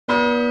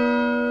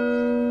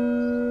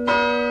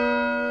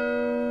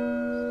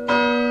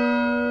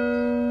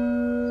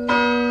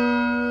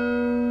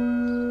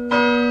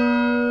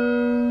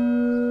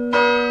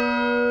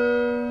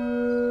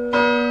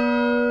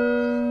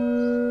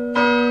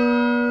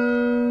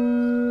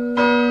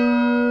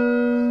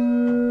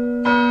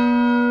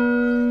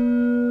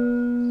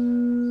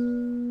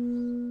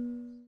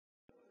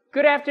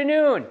Good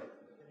afternoon.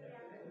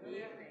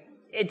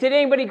 Did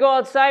anybody go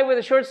outside with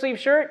a short sleeve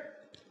shirt?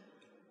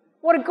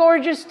 What a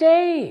gorgeous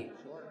day.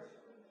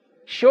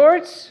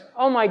 Shorts?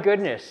 Oh my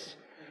goodness.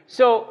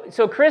 So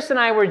Chris and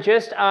I were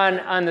just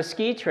on the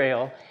ski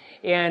trail,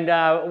 and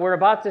we're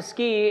about to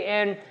ski,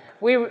 and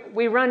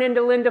we run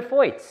into Linda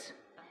Foyt's.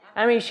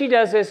 I mean, she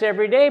does this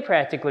every day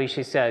practically,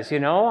 she says,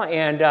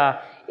 and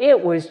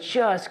it was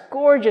just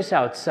gorgeous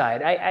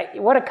outside.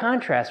 What a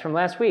contrast from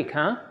last week,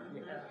 huh?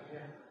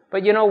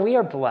 But we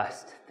are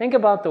blessed. Think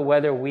about the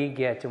weather we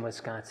get in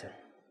Wisconsin.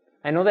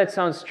 I know that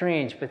sounds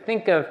strange, but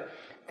think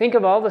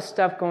of all the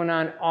stuff going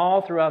on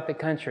all throughout the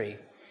country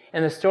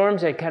and the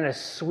storms that kind of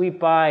sweep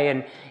by.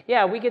 And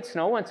yeah, we get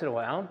snow once in a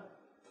while,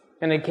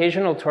 an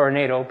occasional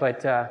tornado,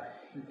 but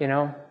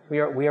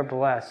we are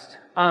blessed.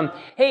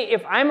 Hey,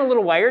 if I'm a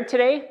little wired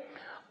today,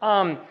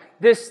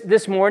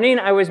 this morning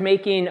I was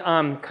making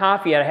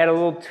coffee. I had a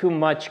little too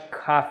much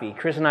coffee.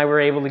 Chris and I were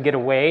able to get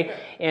away,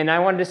 and I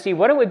wanted to see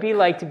what it would be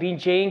like to be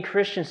Jane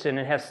Christensen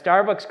and have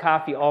Starbucks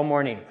coffee all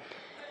morning.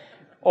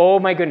 Oh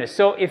my goodness.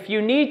 So if you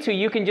need to,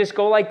 you can just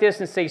go like this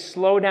and say,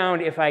 slow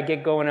down if I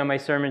get going on my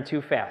sermon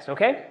too fast,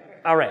 okay?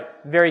 All right,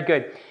 very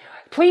good.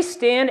 Please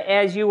stand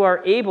as you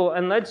are able,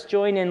 and let's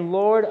join in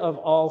Lord of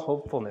all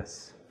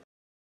hopefulness.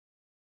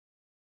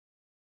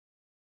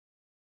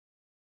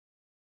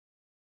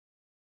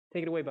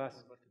 Take it away, boss.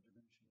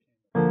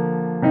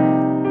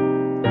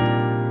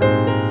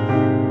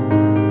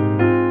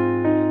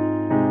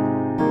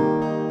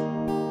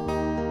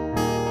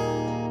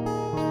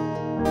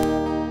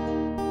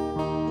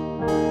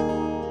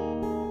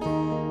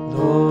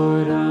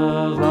 Lord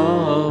of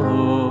all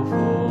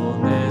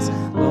hopefulness,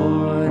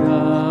 Lord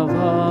of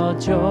all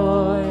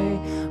joy,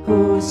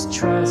 whose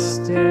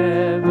trust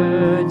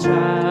ever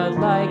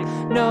childlike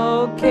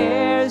no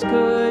cares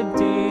could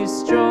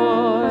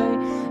destroy,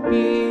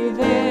 be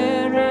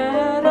there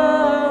at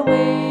our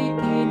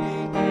waking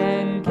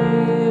and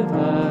give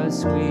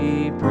us,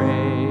 we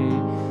pray,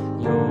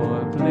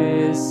 your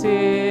bliss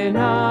in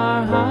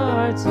our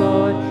hearts,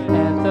 Lord,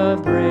 at the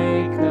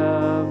break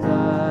of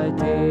the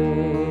day.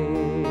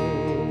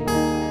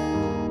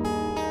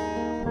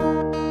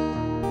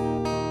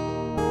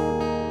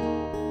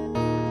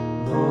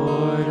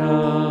 Lord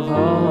of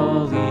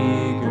all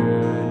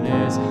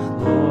eagerness,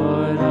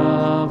 Lord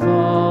of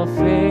all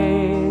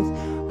faith,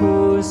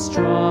 whose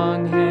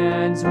strong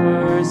hands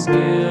were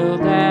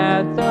skilled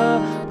at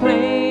the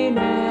plane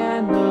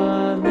and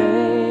the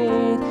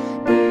lathe,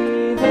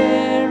 be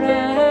there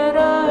at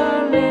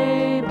our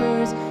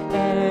labors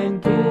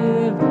and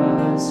give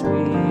us,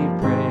 we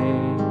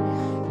pray,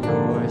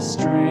 your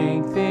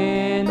strength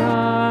in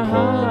our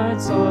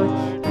hearts, Lord,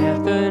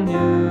 at the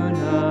noon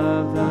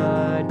of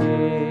the day.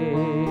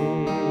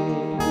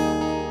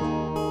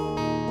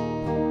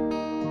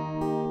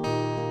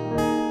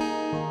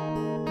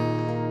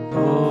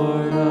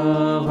 Lord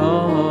of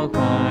all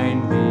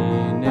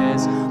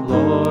kindliness,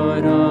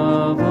 Lord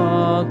of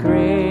all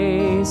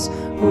grace,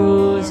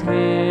 whose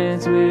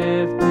hands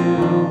with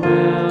to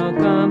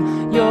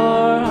welcome, your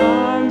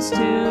arms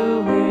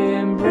to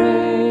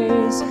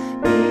embrace,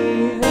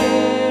 be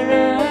there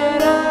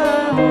at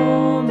our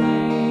home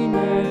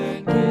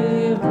and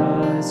give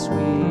us,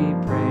 we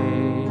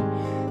pray,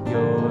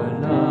 your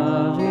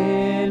love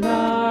in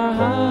our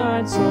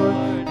hearts, Lord,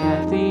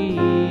 at the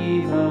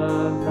eve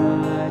of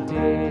the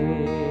day.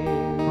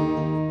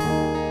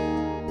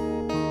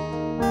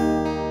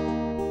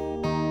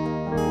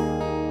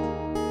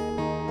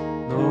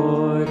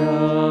 Lord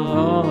of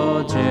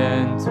all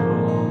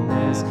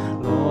gentleness,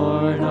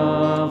 Lord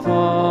of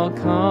all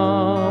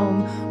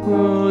calm,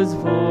 whose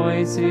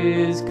voice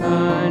is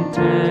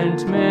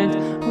contentment,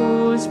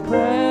 whose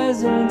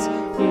presence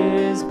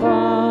is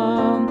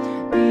balm,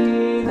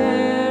 be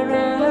there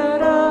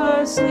at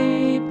our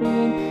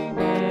sleeping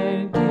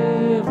and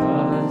give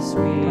us,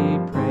 we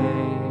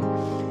pray,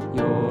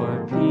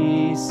 your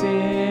peace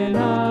in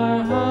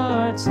our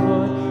hearts,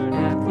 Lord,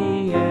 at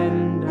the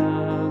end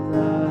of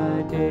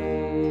the day.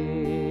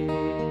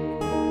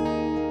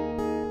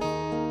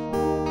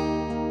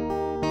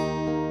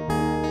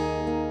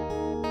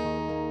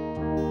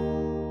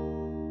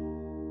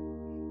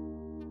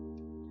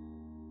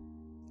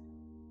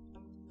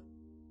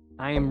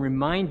 I am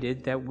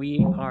reminded that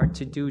we are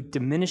to do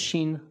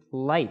diminishing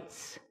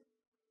lights.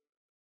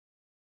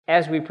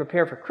 As we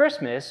prepare for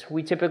Christmas,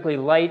 we typically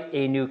light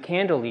a new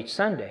candle each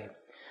Sunday.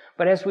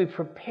 But as we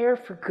prepare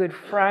for Good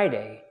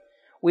Friday,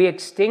 we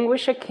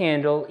extinguish a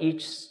candle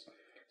each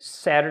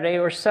Saturday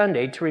or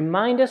Sunday to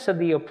remind us of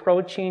the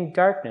approaching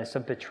darkness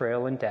of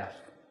betrayal and death.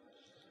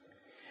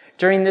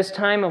 During this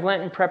time of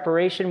Lenten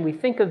preparation, we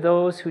think of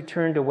those who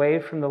turned away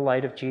from the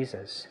light of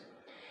Jesus.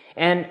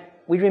 And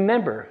we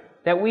remember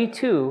that we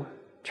too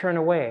turn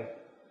away.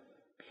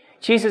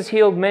 Jesus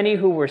healed many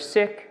who were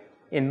sick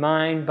in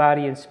mind,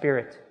 body, and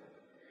spirit.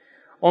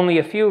 Only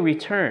a few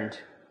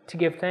returned to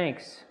give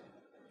thanks.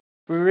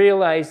 We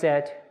realize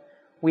that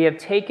we have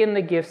taken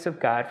the gifts of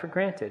God for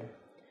granted,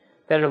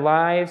 that our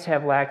lives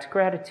have lacked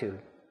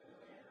gratitude.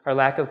 Our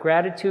lack of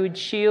gratitude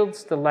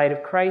shields the light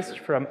of Christ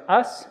from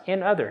us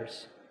and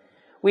others,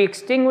 we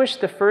extinguish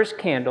the first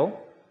candle,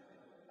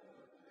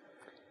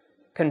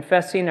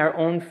 confessing our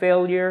own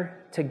failure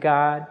to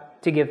God,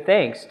 to give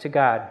thanks to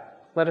God.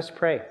 Let us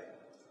pray.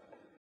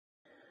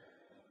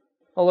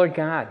 Oh Lord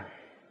God,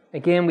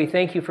 again, we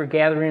thank you for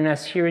gathering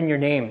us here in your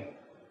name.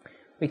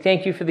 We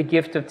thank you for the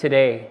gift of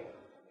today,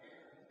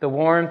 the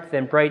warmth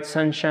and bright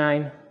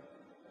sunshine,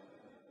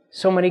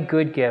 so many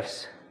good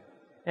gifts,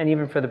 and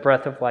even for the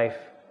breath of life.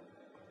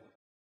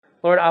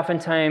 Lord,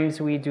 oftentimes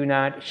we do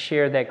not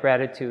share that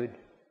gratitude.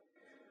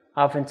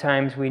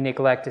 Oftentimes we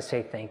neglect to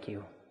say thank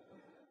you.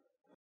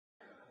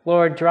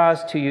 Lord, draw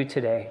us to you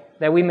today,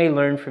 that we may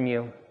learn from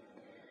you.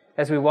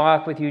 As we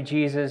walk with you,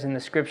 Jesus, in the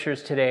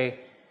scriptures today,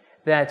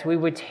 that we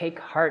would take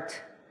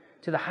heart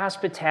to the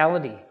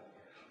hospitality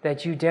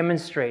that you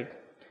demonstrate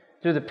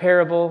through the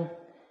parable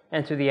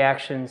and through the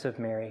actions of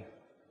Mary.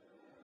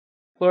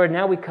 Lord,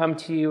 now we come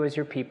to you as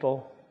your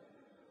people,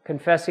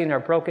 confessing our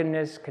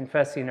brokenness,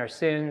 confessing our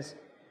sins,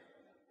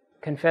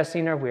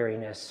 confessing our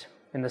weariness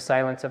in the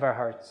silence of our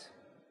hearts.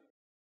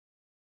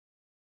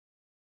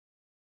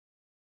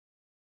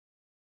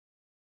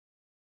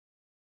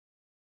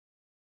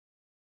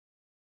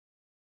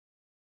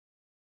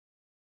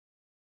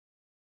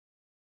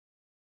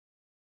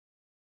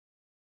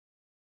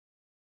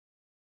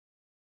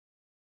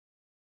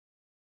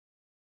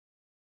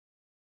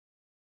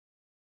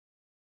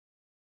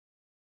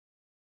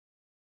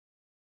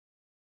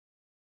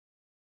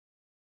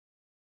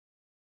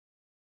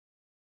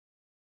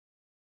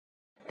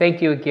 Thank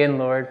you again,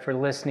 Lord, for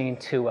listening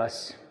to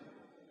us.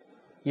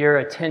 Your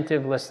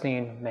attentive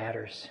listening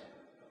matters.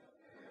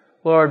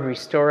 Lord,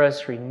 restore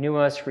us, renew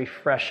us,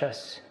 refresh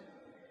us,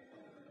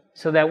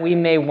 so that we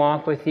may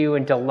walk with you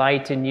and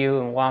delight in you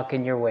and walk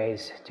in your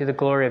ways, to the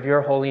glory of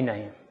your holy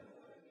name.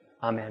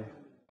 Amen.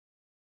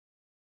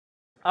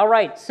 All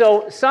right,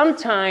 so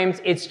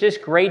sometimes it's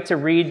just great to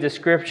read the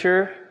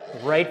scripture,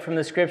 right from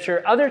the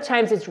scripture. Other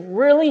times it's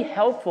really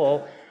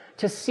helpful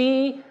to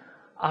see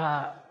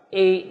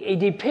a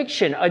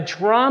depiction, a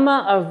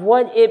drama of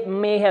what it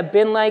may have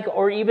been like,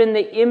 or even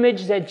the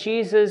image that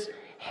Jesus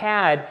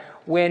had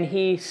when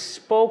he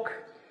spoke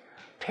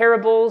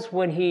parables,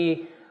 when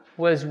he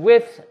was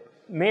with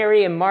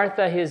Mary and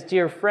Martha, his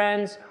dear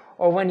friends,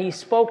 or when he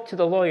spoke to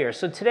the lawyer.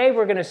 So today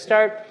we're going to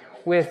start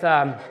with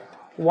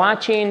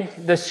watching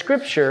the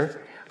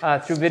scripture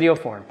through video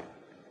form.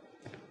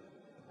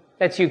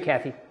 That's you,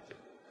 Kathy.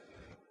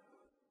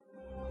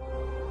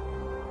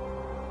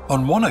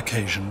 On one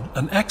occasion,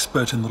 an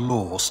expert in the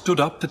law stood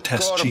up to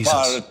test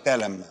Jesus.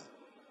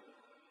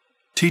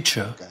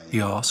 "Teacher," he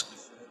asked,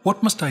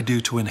 "what must I do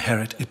to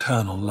inherit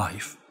eternal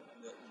life?"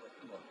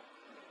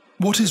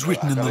 "What is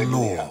written in the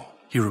law?"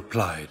 he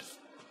replied.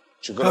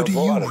 "How do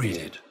you read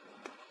it?"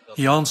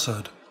 He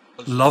answered,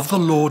 "Love the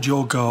Lord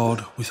your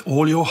God with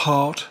all your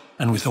heart,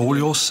 and with all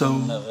your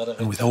soul,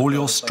 and with all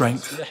your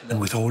strength,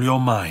 and with all your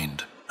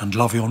mind, and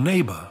love your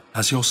neighbor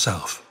as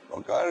yourself."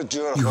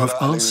 "You have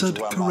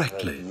answered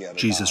correctly,"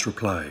 Jesus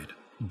replied.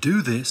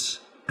 "Do this,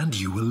 and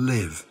you will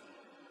live."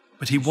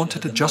 But he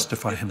wanted to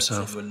justify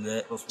himself,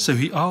 so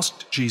he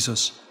asked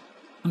Jesus,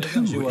 "And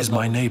who is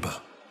my neighbor?"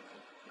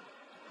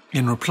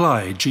 In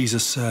reply,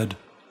 Jesus said,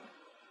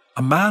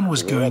 "A man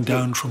was going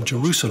down from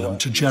Jerusalem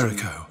to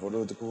Jericho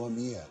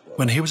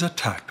when he was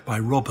attacked by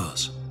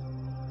robbers.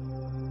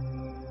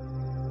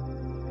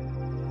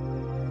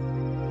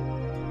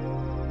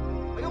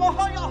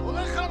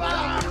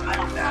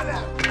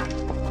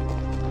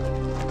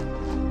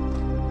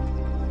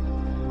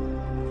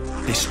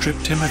 They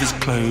stripped him of his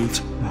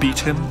clothes, beat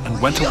him,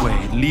 and went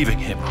away, leaving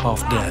him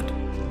half dead.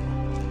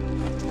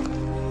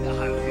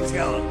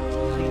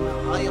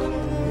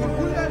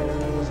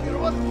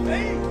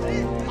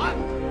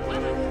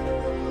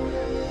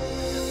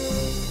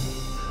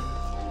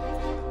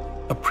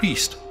 A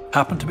priest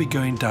happened to be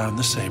going down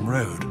the same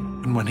road,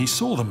 and when he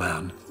saw the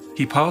man,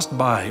 he passed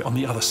by on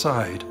the other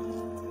side.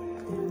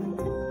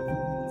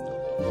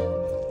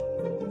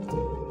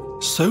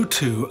 So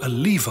too a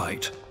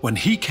Levite, when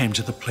he came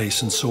to the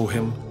place and saw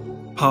him,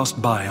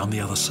 passed by on the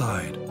other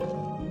side.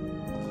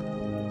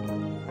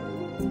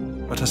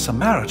 But a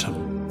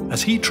Samaritan,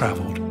 as he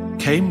traveled,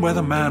 came where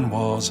the man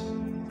was,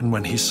 and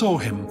when he saw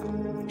him,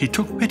 he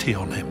took pity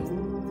on him.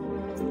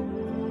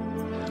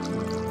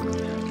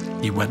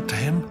 He went to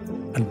him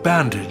and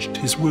bandaged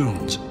his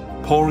wounds,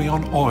 pouring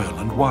on oil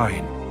and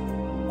wine.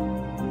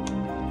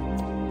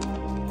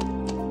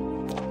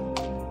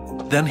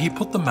 Then he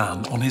put the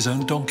man on his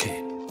own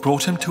donkey,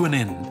 brought him to an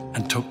inn,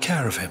 and took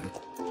care of him.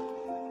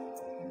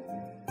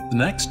 The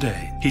next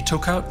day he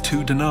took out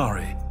 2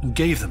 denarii and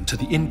gave them to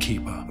the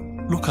innkeeper.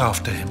 "Look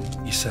after him,"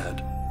 he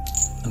said,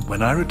 "and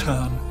when I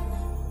return,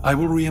 I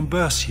will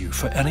reimburse you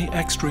for any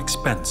extra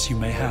expense you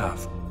may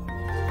have."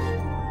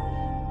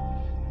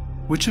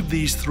 Which of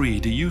these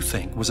 3 do you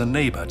think was a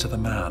neighbor to the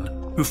man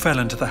who fell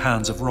into the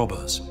hands of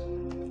robbers?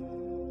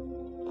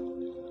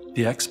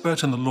 The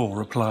expert in the law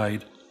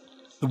replied,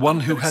 "The one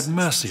who had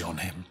mercy on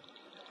him."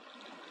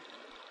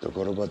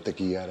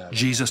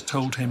 Jesus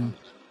told him,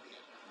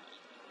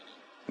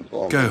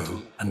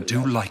 "Go and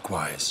do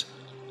likewise."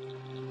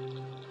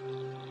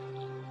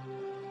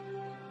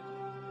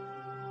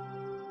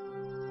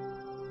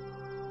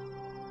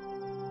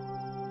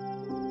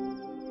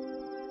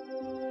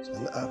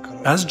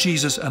 As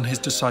Jesus and his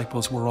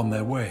disciples were on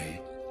their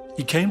way,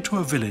 he came to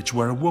a village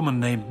where a woman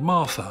named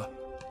Martha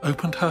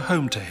opened her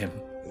home to him.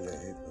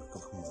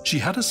 She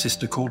had a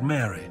sister called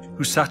Mary,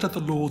 who sat at the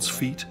Lord's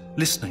feet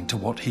listening to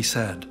what he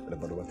said.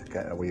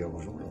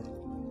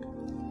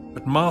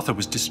 But Martha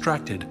was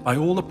distracted by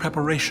all the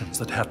preparations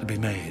that had to be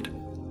made.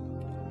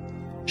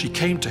 She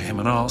came to him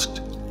and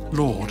asked,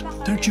 "Lord,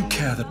 don't you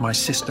care that my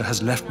sister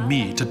has left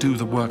me to do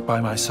the work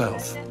by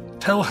myself?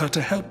 Tell her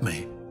to help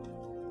me."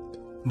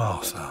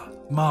 "Martha,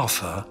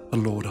 Martha," the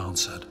Lord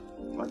answered,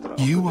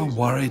 "you are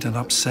worried and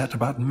upset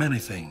about many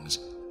things.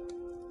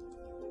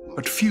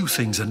 But few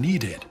things are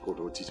needed,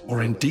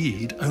 or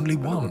indeed only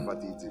one.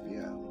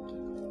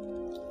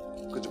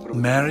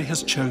 Mary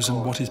has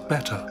chosen what is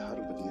better,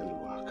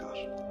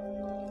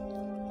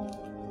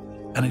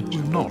 and it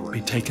will not be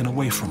taken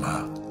away from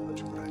her."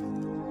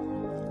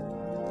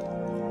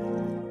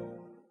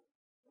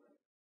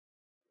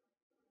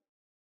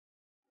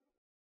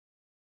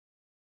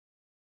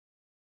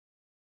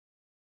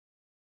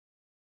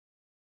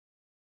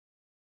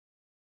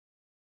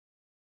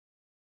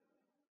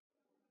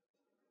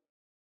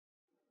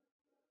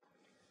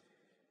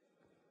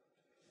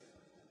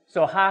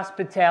 So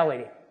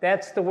hospitality,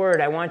 that's the word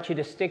I want you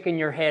to stick in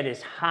your head,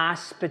 is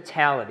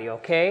hospitality,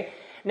 okay?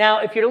 Now,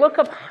 if you look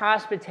up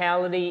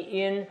hospitality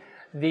in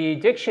the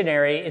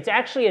dictionary, it's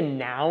actually a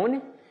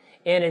noun,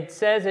 and it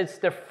says it's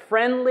the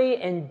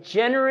friendly and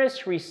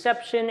generous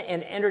reception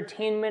and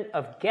entertainment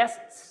of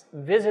guests,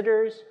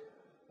 visitors,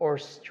 or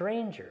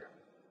stranger.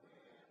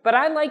 But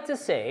I like to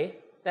say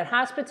that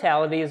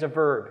hospitality is a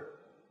verb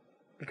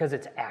because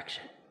it's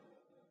action,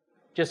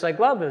 just like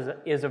love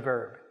is a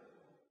verb.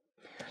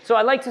 So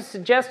I'd like to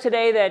suggest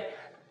today that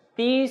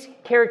these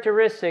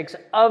characteristics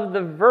of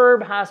the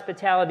verb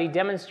hospitality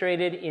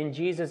demonstrated in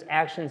Jesus'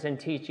 actions and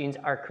teachings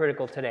are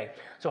critical today.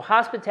 So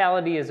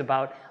hospitality is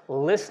about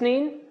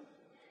listening,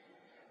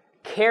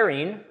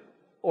 caring,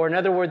 or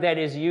another word that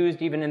is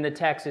used even in the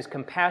text is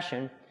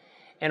compassion,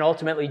 and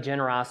ultimately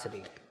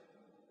generosity.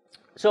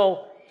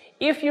 So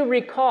if you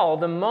recall,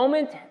 the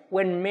moment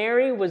when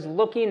Mary was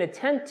looking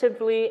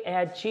attentively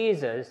at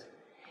Jesus,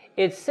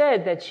 it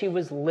said that she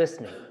was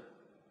listening.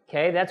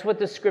 Okay, that's what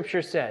the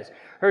scripture says.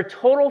 Her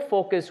total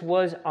focus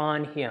was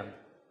on him.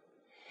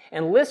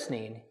 And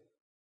listening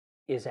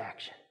is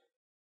action.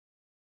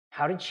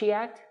 How did she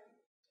act?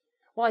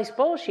 Well, I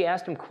suppose she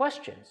asked him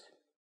questions.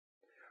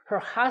 Her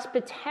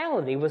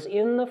hospitality was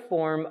in the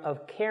form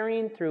of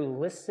caring through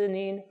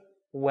listening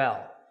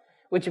well,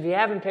 which if you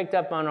haven't picked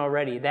up on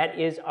already, that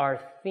is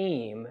our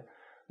theme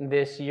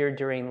this year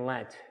during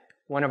Lent.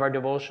 One of our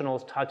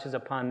devotionals touches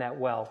upon that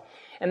well.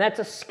 And that's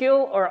a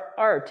skill or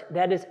art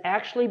that is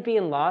actually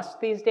being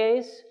lost these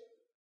days.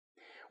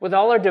 With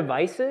all our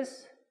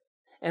devices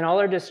and all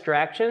our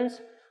distractions,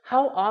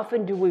 how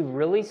often do we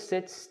really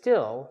sit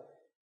still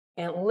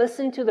and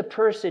listen to the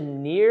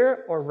person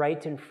near or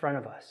right in front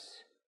of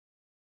us?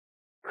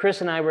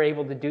 Chris and I were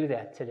able to do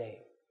that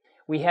today.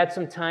 We had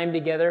some time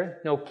together,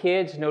 no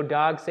kids, no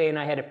dog saying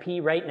I had to pee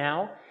right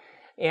now,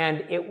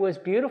 and it was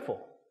beautiful.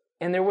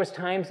 And there was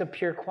times of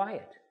pure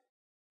quiet.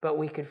 But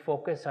we could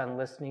focus on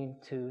listening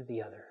to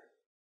the other.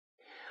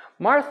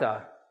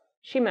 Martha,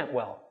 she meant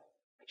well.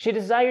 She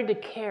desired to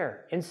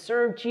care and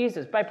serve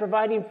Jesus by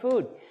providing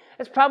food.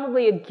 That's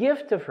probably a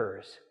gift of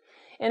hers.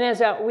 And as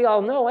we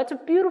all know, that's a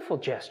beautiful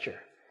gesture.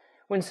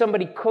 When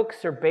somebody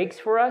cooks or bakes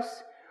for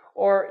us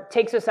or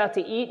takes us out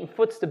to eat and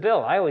foots the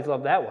bill. I always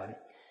love that one.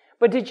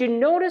 But did you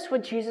notice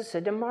what Jesus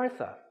said to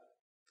Martha?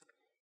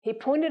 He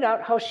pointed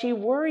out how she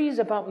worries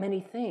about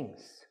many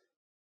things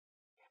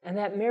and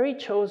that Mary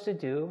chose to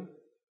do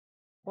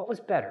what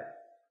was better,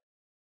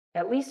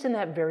 at least in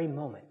that very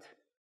moment.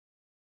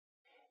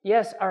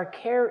 Yes, our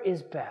care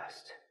is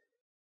best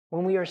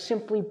when we are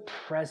simply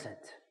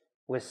present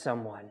with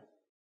someone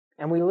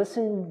and we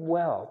listen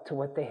well to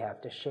what they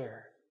have to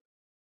share.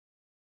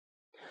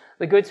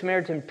 The Good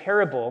Samaritan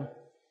parable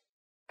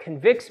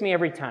convicts me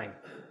every time.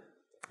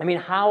 I mean,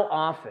 how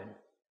often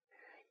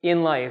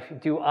in life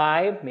do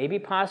I, maybe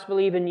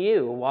possibly even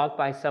you, walk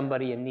by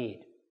somebody in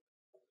need?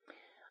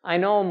 I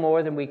know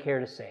more than we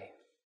care to say.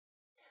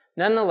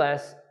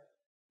 Nonetheless,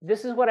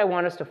 this is what I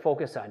want us to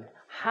focus on.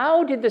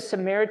 How did the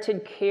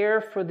Samaritan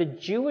care for the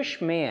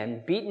Jewish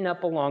man beaten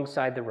up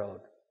alongside the road?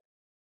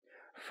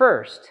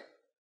 First,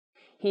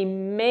 he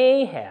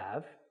may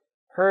have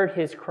heard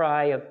his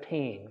cry of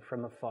pain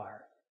from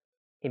afar.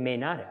 He may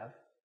not have.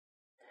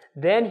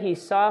 Then he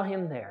saw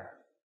him there,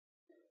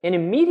 and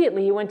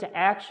immediately he went to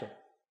action.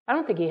 I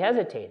don't think he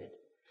hesitated.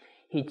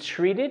 He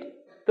treated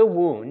the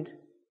wound,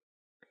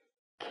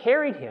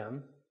 carried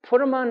him,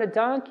 put him on a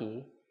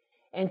donkey,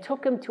 and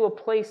took him to a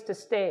place to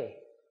stay.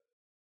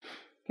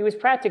 He was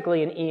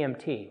practically an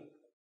EMT.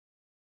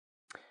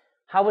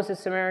 How was the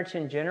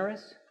Samaritan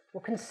generous?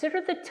 Well, consider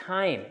the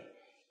time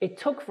it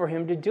took for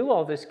him to do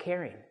all this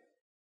caring.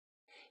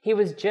 He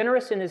was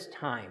generous in his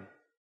time.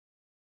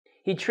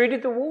 He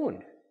treated the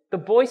wound. The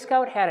Boy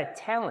Scout had a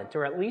talent,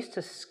 or at least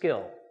a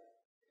skill.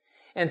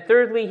 And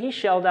thirdly, he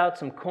shelled out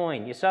some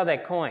coin. You saw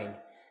that coin,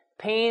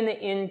 paying the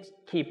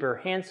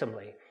innkeeper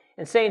handsomely.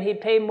 and saying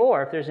he'd pay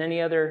more if there's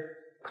any other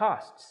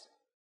costs.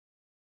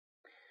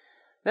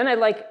 Then I'd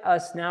like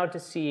us now to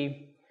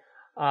see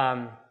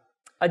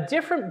a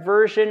different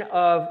version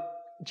of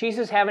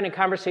Jesus having a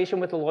conversation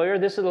with the lawyer.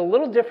 This is a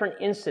little different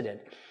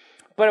incident.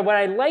 But what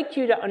I'd like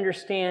you to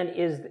understand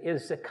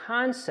is the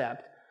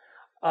concept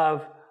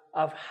of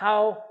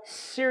how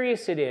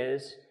serious it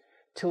is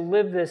to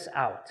live this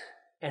out,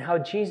 and how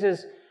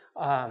Jesus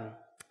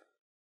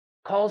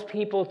calls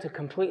people to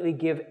completely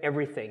give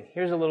everything.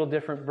 Here's a little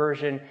different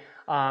version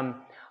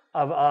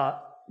of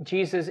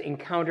Jesus'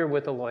 encounter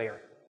with the lawyer.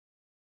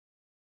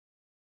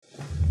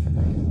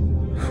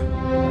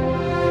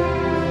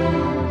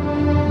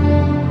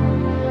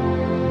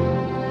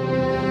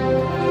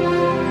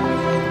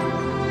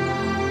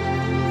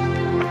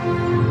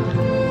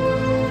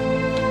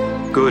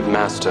 Good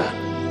master,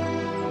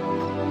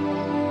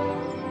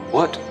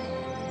 what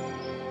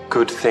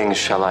good things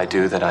shall I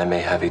do that I may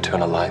have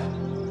eternal life?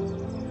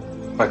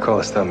 Why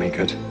callest thou me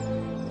good?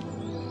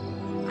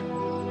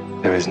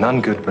 There is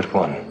none good but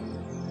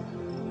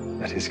one,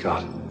 that is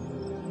God.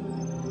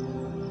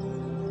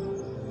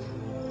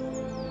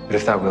 But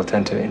if thou wilt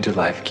enter into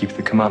life, keep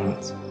the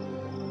commandments.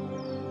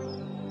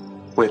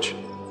 Which?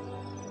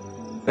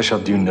 Thou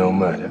shalt do no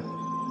murder.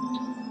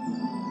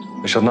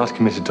 Thou shalt not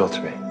commit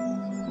adultery.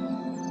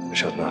 Thou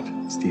shalt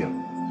not steal.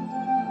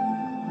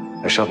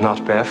 Thou shalt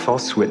not bear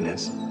false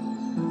witness.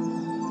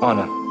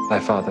 Honor thy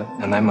father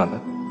and thy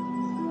mother.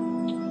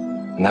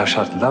 And thou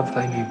shalt love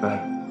thy neighbor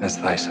as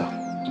thyself.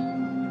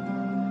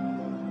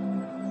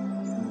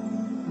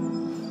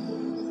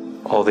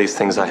 All these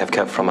things I have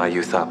kept from my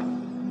youth up.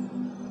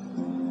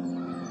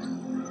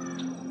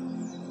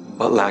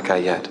 What lack I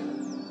yet?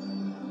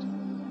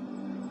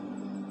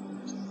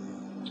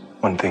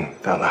 One thing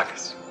thou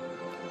lackest.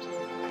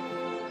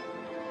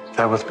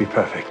 Thou wilt be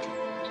perfect.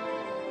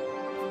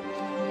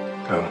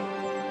 Go,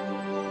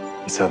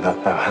 and sell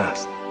that thou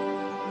hast,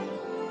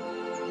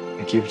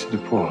 and give to the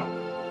poor,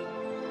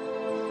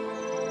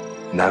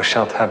 and thou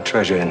shalt have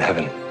treasure in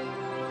heaven.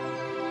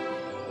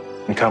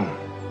 And come,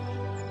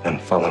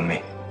 and follow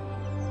me.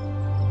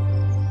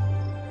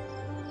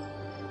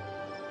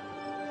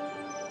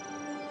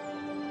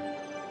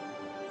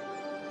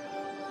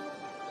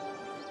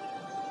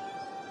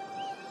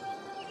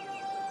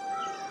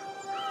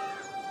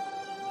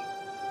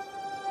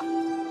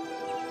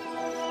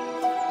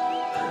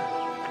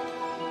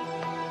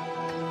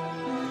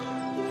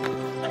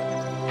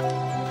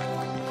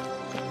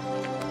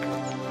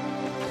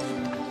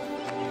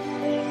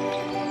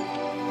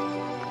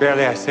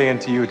 Verily I say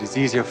unto you, it is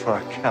easier for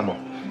a camel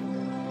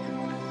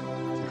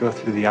to go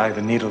through the eye of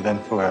a needle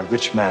than for a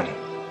rich man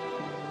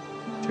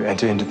to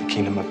enter into the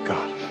kingdom of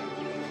God.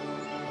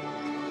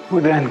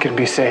 Who then can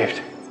be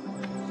saved?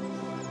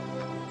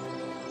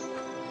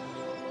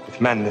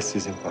 With man this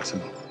is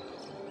impossible,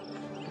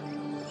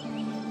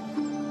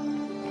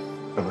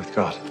 but with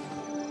God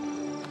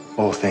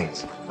all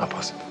things are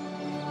possible.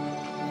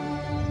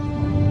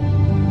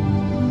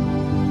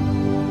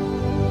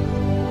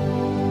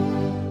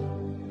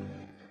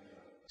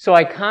 So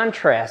I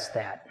contrast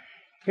that.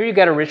 Here you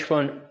got a rich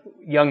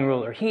young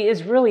ruler. He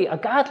is really a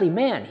godly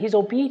man. He's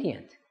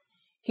obedient.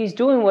 He's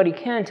doing what he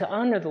can to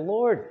honor the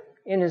Lord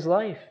in his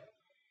life.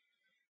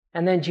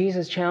 And then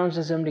Jesus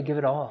challenges him to give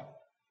it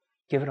all.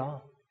 Give it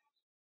all.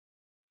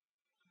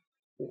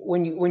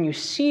 When you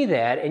see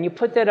that and you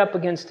put that up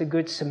against the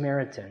Good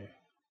Samaritan,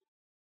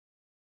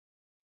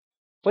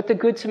 what the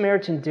Good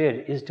Samaritan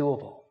did is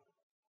doable.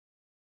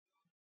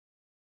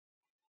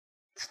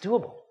 It's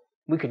doable.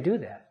 We could do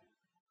that.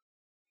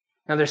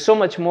 Now, there's so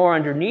much more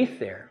underneath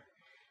there,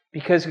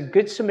 because a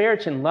Good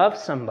Samaritan loved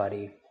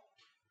somebody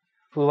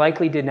who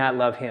likely did not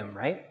love him,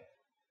 right?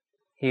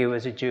 He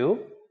was a Jew,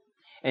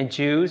 and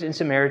Jews and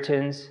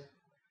Samaritans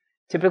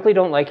typically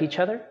don't like each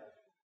other.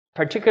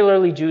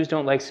 Particularly, Jews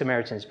don't like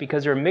Samaritans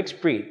because they're a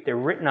mixed breed. They're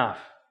written off,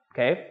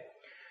 okay?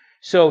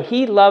 So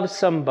he loved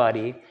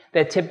somebody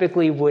that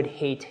typically would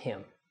hate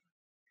him.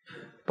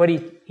 But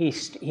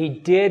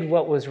he did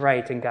what was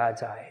right in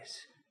God's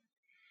eyes.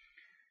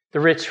 The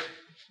rich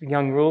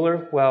young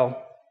ruler,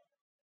 well,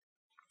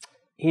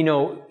 he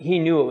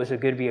knew it was going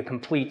to be a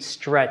complete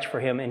stretch for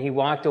him, and he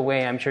walked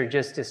away, I'm sure,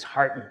 just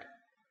disheartened,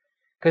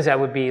 because that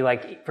would be,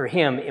 like, for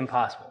him,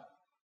 impossible.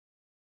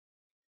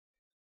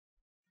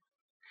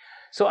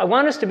 So I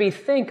want us to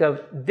think of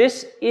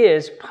this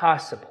is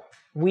possible.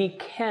 We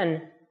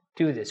can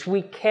do this.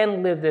 We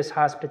can live this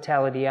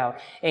hospitality out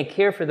and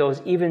care for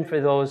those, even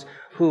for those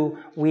who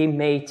we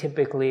may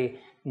typically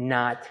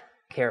not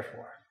care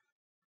for.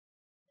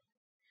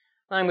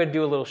 I'm going to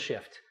do a little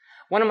shift.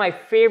 One of my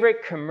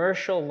favorite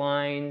commercial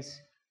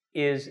lines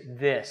is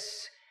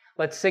this.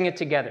 Let's sing it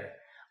together.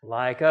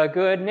 Like a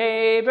good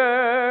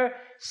neighbor,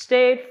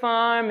 State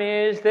Farm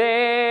is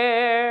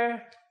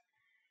there.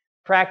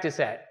 Practice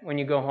that when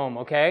you go home,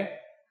 okay?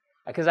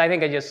 Because I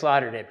think I just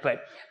slaughtered it.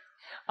 But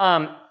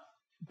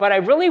I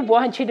really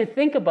want you to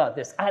think about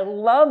this. I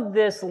love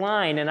this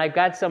line, and I've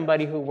got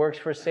somebody who works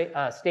for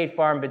State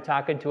Farm, been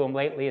talking to him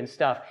lately and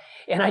stuff,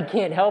 and I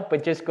can't help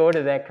but just go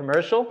to that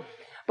commercial.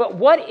 But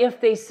what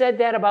if they said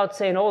that about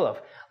St.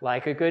 Olaf?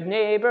 Like a good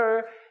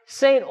neighbor,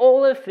 St.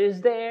 Olaf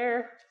is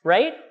there,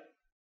 right?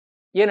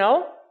 You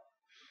know?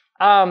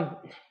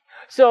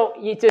 So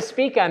to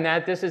speak on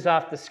that, this is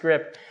off the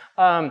script.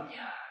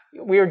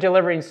 We were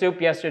delivering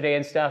soup yesterday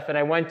and stuff, and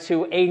I went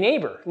to a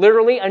neighbor,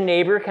 literally a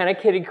neighbor, kind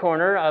of kitty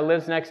corner,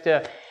 lives next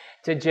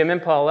to Jim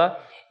and Paula,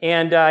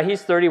 and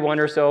he's 31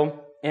 or so,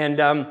 and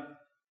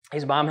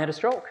his mom had a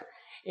stroke.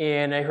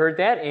 And I heard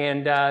that,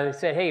 and they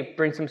said, hey,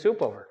 bring some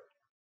soup over.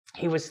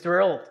 He was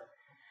thrilled.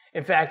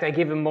 In fact, I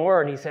gave him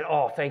more, and he said,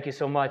 oh, thank you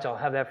so much. I'll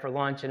have that for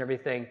lunch and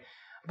everything.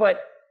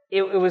 But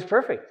it was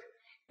perfect.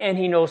 And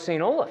he knows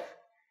St. Olaf.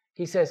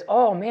 He says,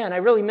 oh, man, I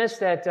really missed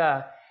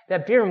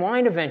that beer and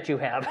wine event you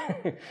have.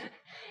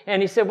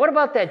 And he said, what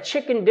about that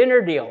chicken dinner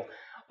deal?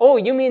 Oh,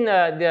 you mean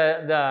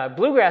the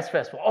Bluegrass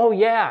Festival? Oh,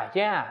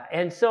 yeah.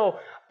 And so,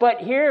 but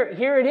here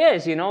it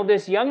is,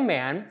 this young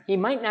man, he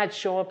might not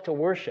show up to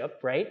worship,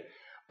 right?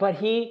 But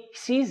he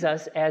sees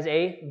us as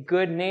a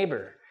good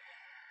neighbor.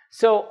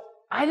 So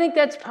I think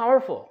that's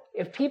powerful.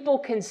 If people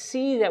can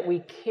see that we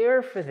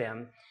care for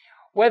them,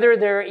 whether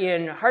they're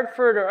in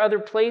Hartford or other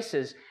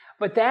places,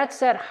 but that's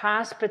that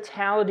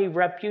hospitality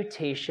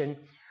reputation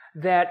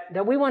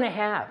that we want to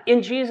have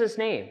in Jesus'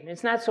 name.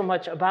 It's not so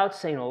much about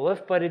St.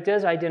 Olaf, but it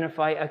does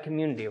identify a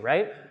community,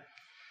 right?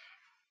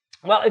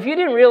 Well, if you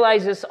didn't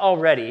realize this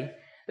already,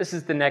 this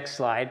is the next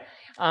slide.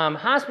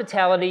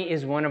 Hospitality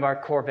is one of our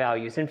core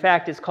values. In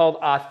fact, it's called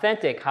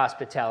authentic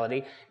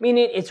hospitality,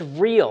 meaning it's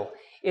real.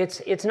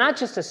 It's not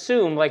just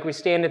assumed, like we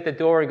stand at the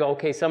door and go,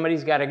 okay,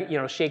 somebody's got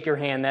to shake your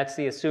hand. That's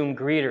the assumed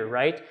greeter,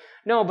 right?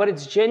 No, but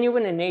it's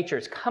genuine in nature.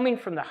 It's coming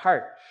from the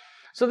heart.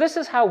 So this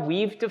is how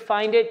we've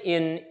defined it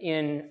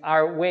in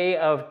our way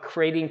of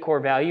creating core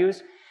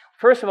values.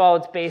 First of all,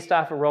 it's based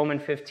off of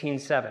Romans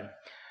 15:7.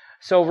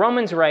 So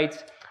Romans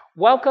writes,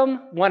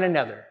 welcome one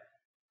another,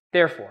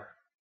 therefore,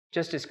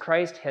 just as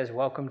Christ has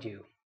welcomed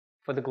you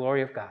for the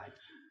glory of God.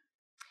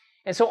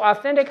 And so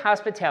authentic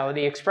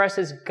hospitality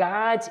expresses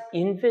God's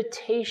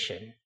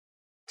invitation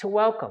to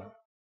welcome,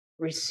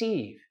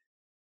 receive,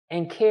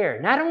 and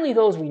care, not only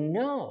those we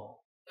know,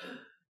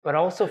 but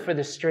also for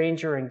the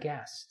stranger and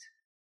guest.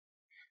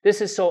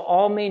 This is so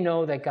all may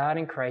know that God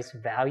in Christ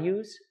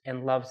values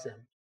and loves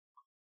them.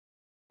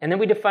 And then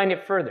we define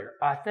it further.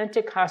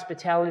 Authentic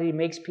hospitality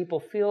makes people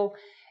feel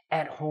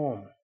at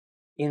home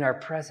in our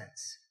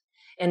presence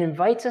and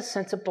invites a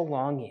sense of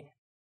belonging.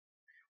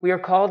 We are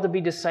called to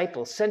be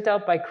disciples, sent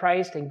out by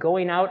Christ and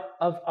going out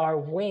of our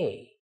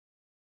way,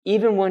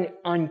 even when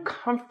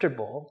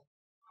uncomfortable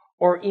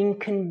or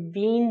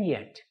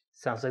inconvenient.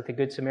 Sounds like the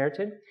Good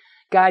Samaritan.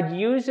 God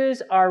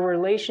uses our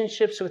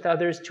relationships with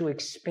others to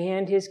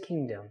expand his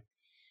kingdom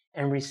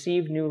and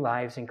receive new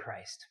lives in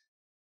Christ.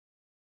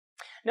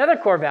 Another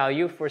core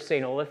value for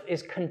St. Olaf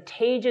is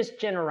contagious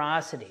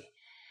generosity.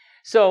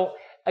 So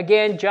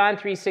again, John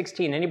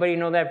 3:16. Anybody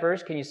know that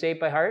verse? Can you say it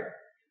by heart?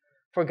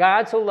 For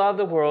God so loved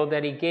the world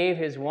that he gave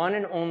his one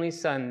and only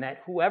Son,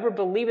 that whoever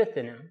believeth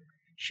in him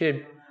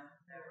should...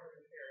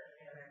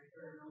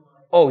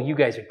 Oh, you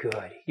guys are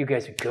good. You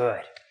guys are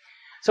good.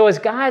 So as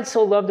God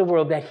so loved the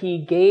world that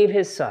he gave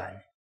his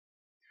Son,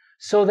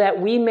 so that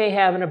we may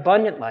have an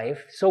abundant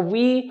life, so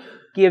we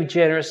give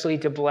generously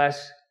to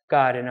bless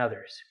God and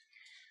others.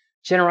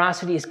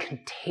 Generosity is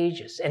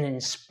contagious and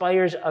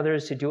inspires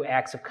others to do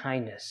acts of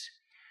kindness.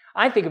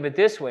 I think of it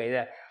this way,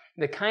 that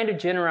the kind of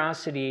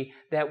generosity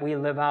that we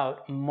live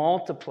out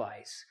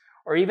multiplies,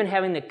 or even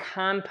having the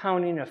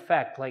compounding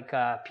effect, like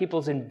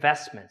people's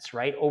investments,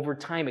 right? Over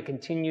time, it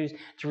continues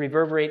to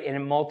reverberate and it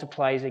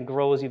multiplies and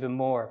grows even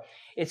more.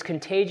 It's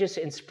contagious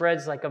and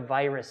spreads like a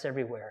virus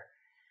everywhere.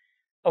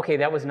 Okay,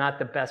 that was not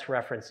the best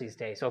reference these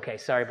days. Okay,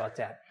 sorry about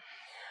that.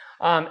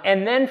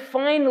 And then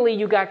finally,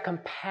 you got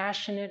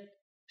compassionate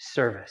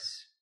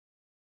service.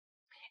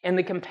 And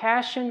the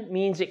compassion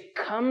means it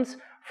comes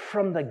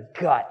from the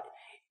gut.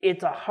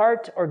 It's a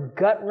heart or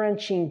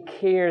gut-wrenching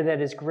care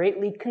that is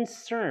greatly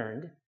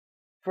concerned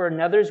for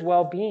another's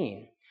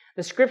well-being.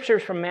 The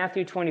scriptures from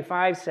Matthew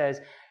 25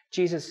 says,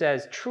 Jesus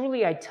says,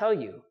 truly I tell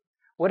you,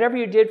 whatever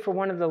you did for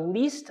one of the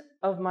least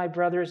of my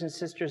brothers and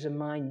sisters of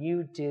mine,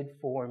 you did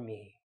for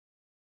me.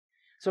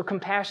 So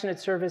compassionate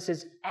service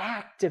is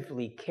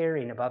actively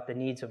caring about the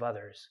needs of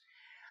others.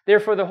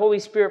 Therefore, the Holy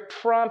Spirit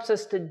prompts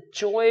us to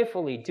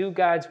joyfully do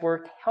God's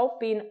work,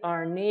 helping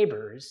our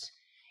neighbors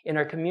in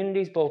our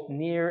communities, both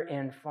near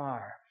and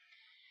far.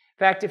 In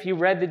fact, if you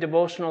read the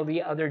devotional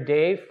the other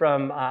day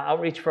from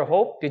Outreach for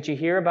Hope, did you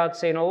hear about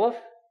St. Olaf?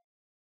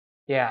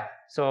 Yeah,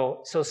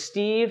 so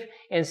Steve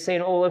and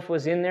St. Olaf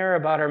was in there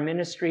about our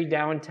ministry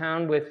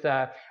downtown with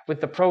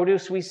the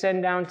produce we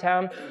send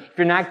downtown. If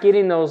you're not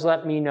getting those,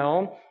 let me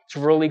know. It's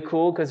really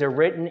cool because they're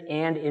written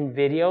and in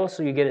video,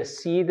 so you get to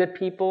see the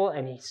people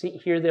and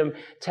hear them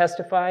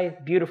testify.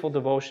 Beautiful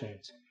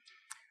devotions.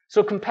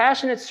 So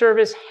compassionate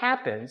service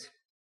happens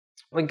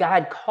when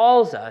God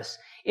calls us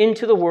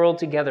into the world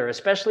together,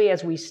 especially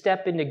as we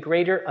step into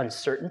greater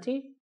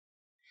uncertainty,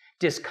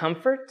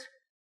 discomfort,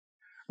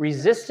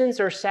 resistance,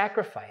 or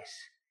sacrifice.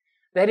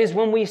 That is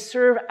when we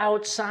serve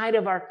outside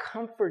of our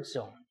comfort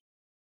zone.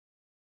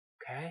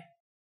 Okay?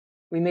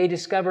 We may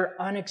discover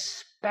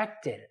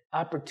unexpected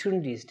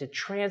opportunities to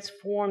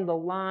transform the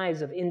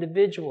lives of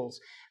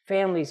individuals,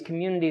 families,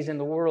 communities, and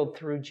the world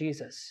through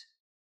Jesus.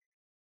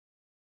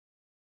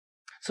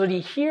 So do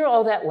you hear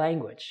all that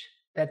language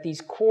that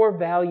these core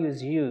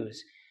values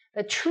use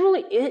that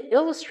truly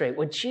illustrate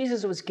what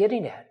Jesus was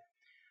getting at,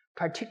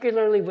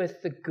 particularly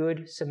with the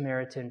Good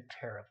Samaritan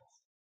parable?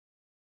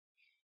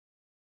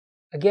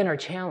 Again, our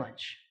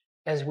challenge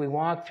as we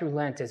walk through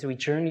Lent, as we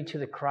journey to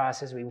the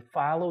cross, as we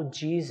follow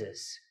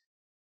Jesus,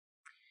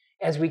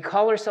 as we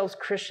call ourselves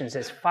Christians,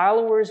 as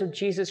followers of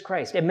Jesus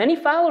Christ, and many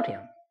followed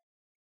him,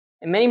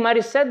 and many might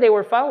have said they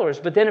were followers,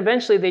 but then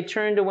eventually they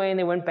turned away and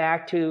they went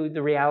back to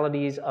the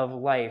realities of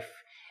life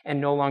and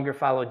no longer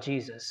followed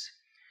Jesus.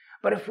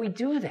 But if we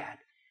do that,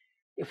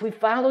 if we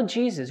follow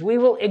Jesus, we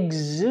will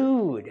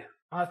exude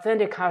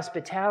authentic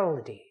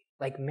hospitality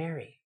like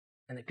Mary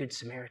and the Good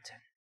Samaritan.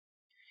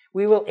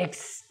 We will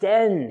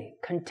extend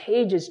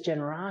contagious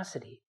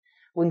generosity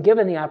when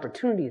given the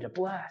opportunity to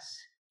bless.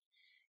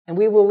 And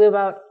we will live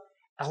out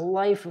a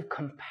life of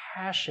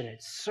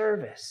compassionate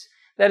service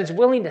that is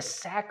willing to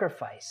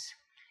sacrifice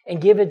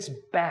and give its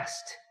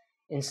best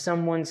in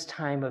someone's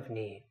time of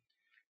need.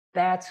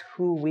 That's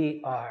who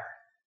we are.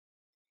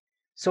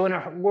 So in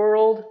a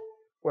world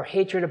where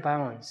hatred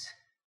abounds,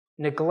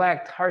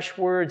 neglect, harsh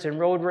words, and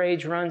road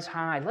rage runs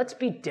high, let's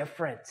be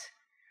different.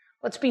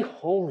 Let's be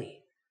holy.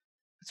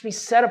 Let's be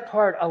set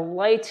apart, a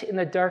light in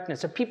the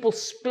darkness, a people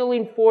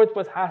spilling forth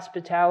with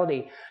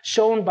hospitality,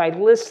 shown by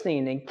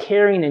listening and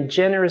caring and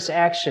generous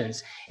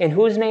actions. In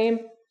whose name?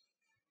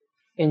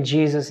 In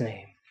Jesus'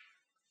 name.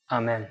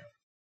 Amen.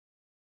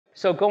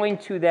 So going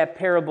to that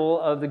parable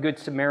of the Good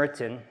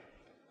Samaritan,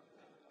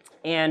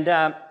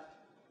 and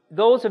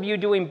those of you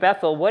doing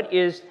Bethel, what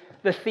is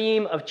the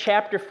theme of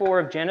chapter 4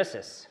 of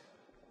Genesis?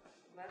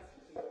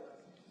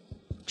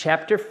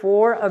 Chapter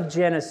 4 of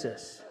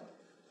Genesis.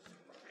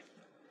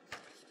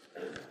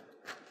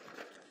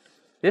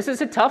 This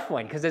is a tough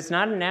one because it's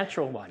not a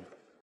natural one.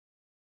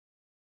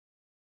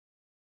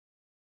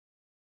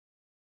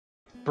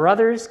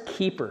 Brother's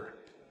keeper.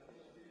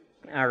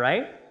 All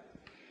right?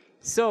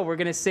 So we're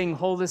going to sing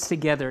Hold Us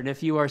Together, and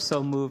if you are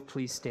so moved,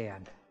 please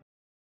stand.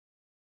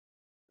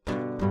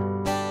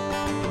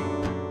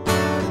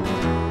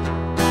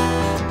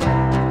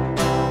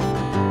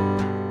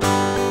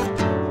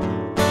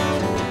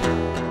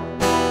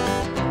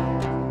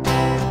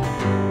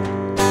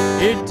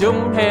 It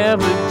don't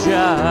have a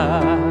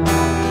job,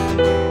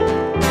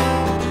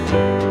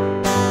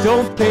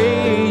 don't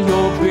pay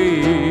your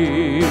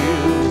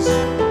bills,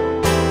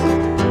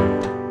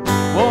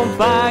 won't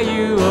buy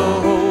you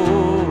a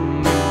home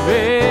in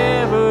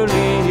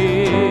Beverly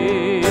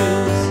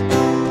Hills.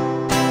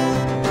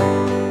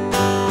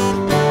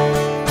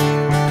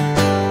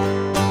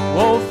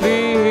 Won't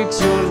fix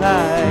your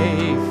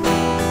life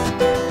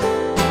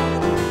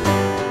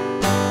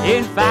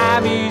in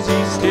 5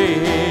 easy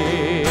steps.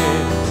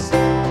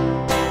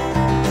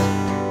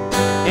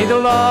 Ain't the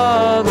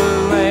law the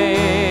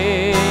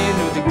land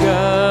of the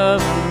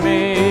government,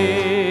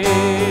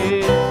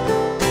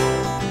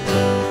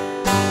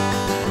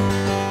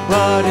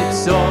 but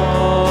it's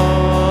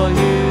all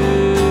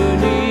you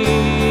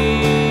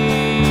need,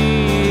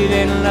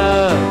 and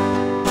love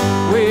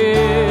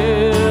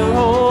will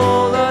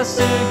hold us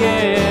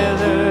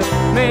together,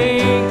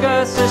 make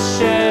us a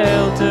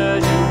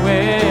shelter to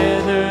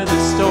weather the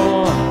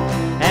storm,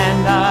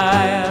 and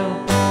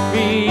I'll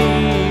be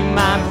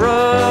my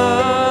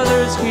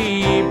brother's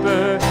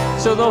keeper,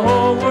 so the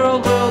whole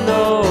world will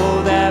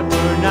know that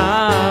we're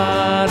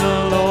not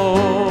alone.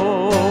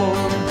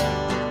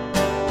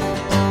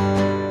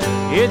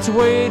 It's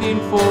waiting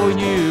for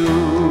you,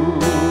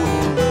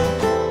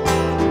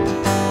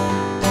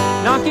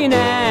 knocking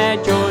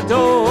at your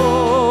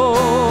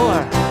door,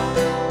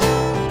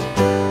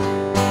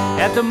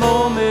 at the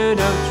moment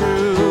of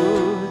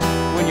truth,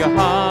 when your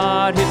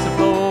heart hits the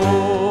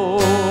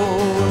floor,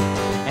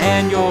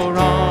 and you're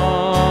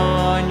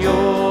on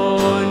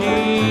your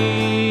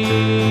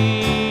knees,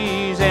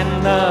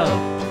 and love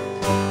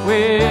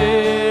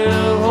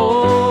will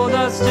hold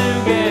us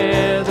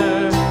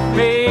together,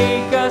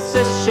 make us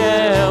a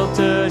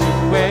shelter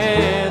to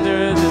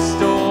weather the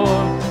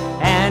storm,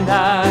 and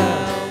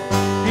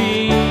I'll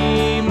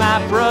be my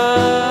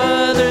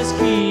brother's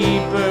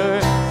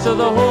keeper, so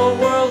the whole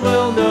world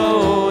will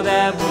know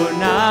that we're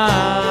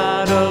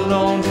not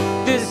alone.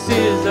 This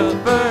is the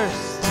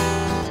first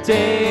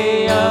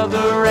day of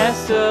the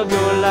rest of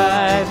your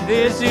life.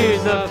 This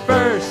is the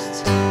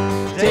first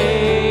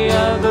day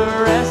of the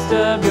rest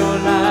of your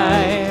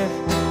life,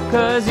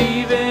 'cause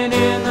even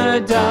in the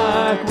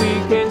dark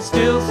we can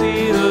still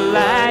see the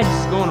light.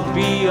 It's gonna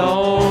be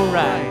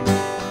alright,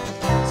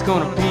 it's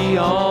gonna be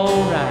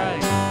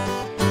alright.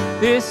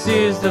 This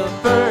is the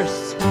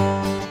first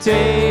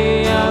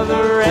day of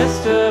the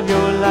rest of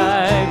your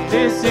life.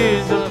 This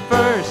is the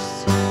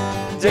first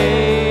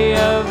day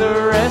of the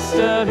rest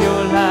of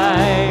your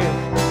life,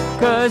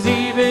 'cause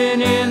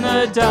even in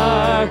the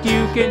dark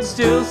you can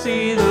still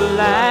see the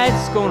light.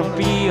 It's gonna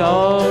be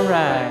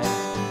alright,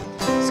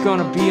 it's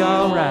gonna be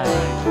alright.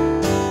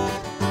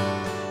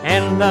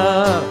 And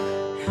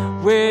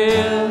love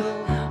will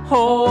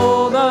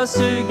hold us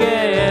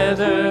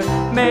together,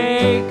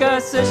 make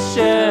us a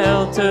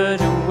shelter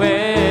to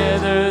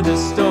weather the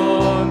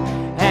storm.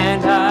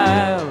 And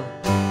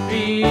I'll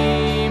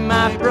be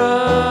my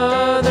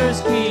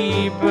brother's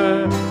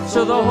keeper,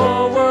 so the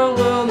whole world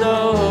will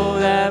know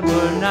that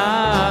we're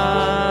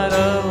not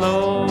alone.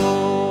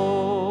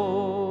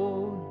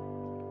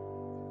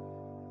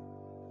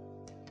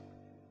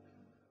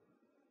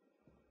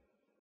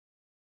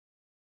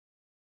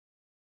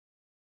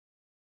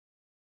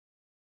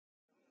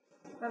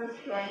 Let us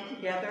join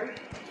together,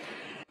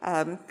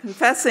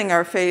 confessing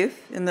our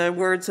faith in the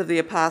words of the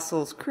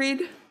Apostles'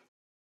 Creed.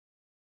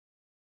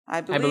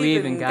 I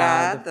believe in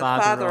God, the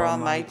Father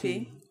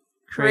Almighty,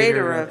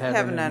 creator of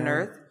heaven and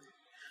earth.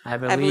 I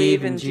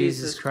believe in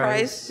Jesus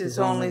Christ, his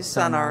only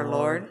Son, our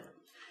Lord.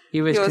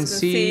 He was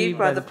conceived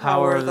by the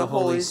power of the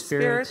Holy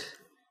Spirit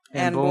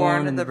and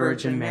born of the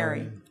Virgin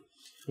Mary.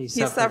 He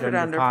suffered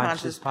under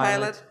Pontius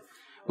Pilate,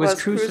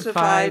 was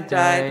crucified,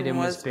 died, and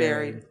was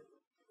buried.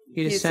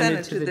 He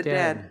descended to the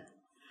dead.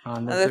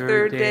 On the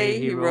third day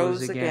he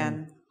rose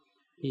again.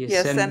 He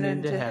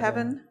ascended into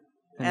heaven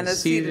and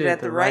is seated at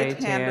the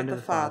right hand of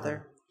the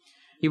Father.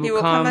 He will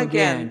come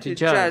again to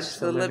judge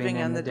the living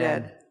and the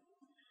dead.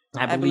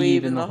 I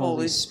believe in the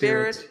Holy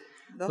Spirit,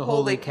 the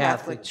Holy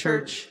Catholic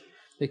Church,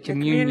 the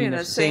communion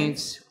of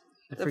saints,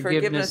 the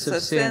forgiveness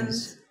of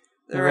sins,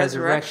 the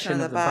resurrection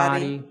of the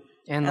body,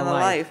 and the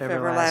life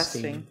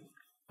everlasting.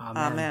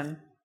 Amen.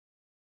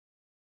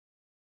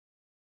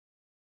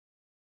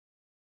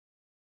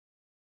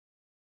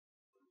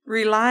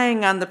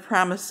 Relying on the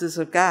promises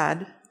of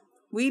God,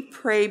 we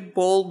pray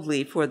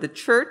boldly for the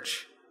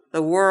Church,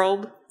 the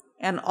world,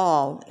 and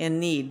all in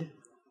need.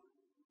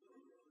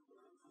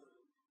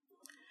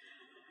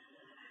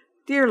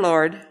 Dear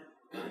Lord,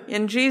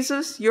 in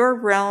Jesus, your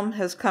realm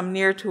has come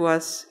near to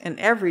us in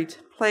every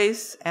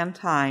place and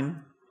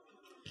time.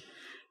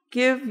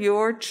 Give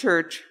your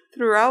Church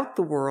throughout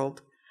the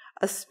world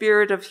a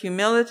spirit of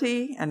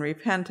humility and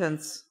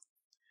repentance.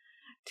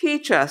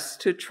 Teach us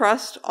to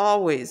trust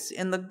always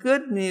in the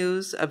good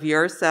news of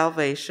your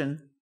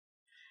salvation.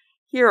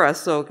 Hear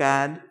us, O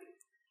God.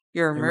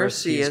 Your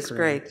mercy is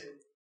great.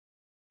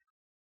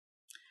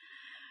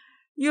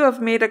 You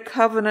have made a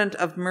covenant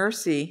of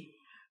mercy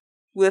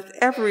with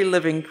every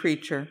living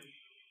creature.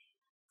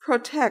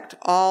 Protect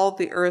all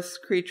the earth's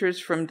creatures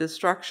from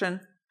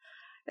destruction,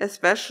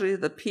 especially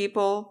the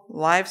people,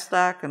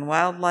 livestock, and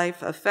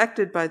wildlife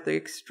affected by the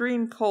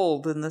extreme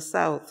cold in the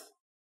south.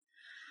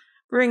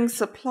 Bring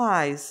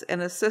supplies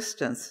and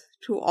assistance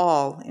to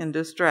all in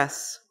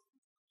distress.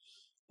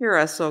 Hear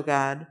us, O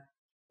God.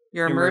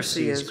 Your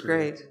mercy is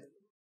great.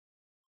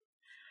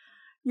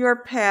 Your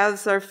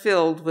paths are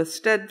filled with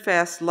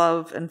steadfast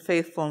love and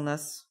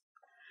faithfulness.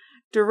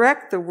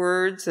 Direct the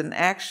words and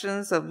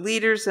actions of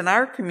leaders in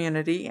our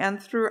community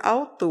and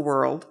throughout the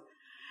world,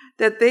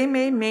 that they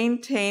may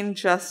maintain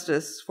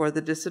justice for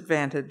the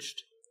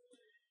disadvantaged.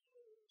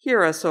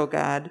 Hear us, O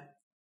God.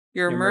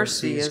 Your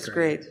mercy is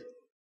great.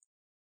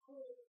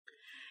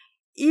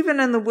 Even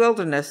in the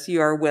wilderness, you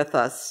are with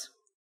us.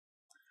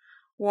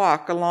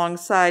 Walk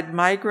alongside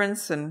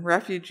migrants and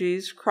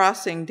refugees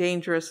crossing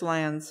dangerous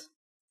lands.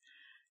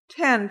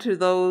 Tend to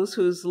those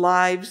whose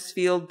lives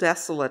feel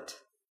desolate.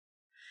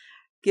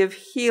 Give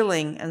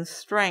healing and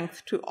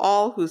strength to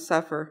all who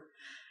suffer,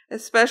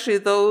 especially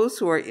those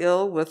who are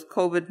ill with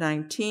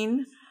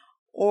COVID-19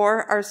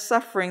 or are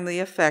suffering the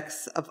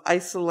effects of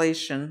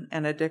isolation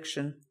and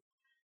addiction.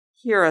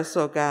 Hear us,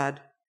 O God.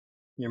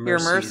 Your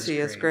mercy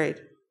is great.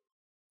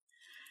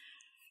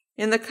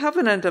 In the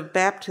covenant of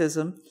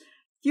baptism,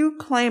 you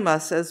claim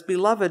us as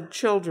beloved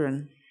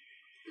children.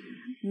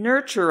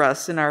 Nurture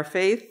us in our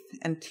faith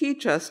and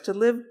teach us to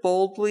live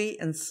boldly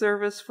in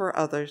service for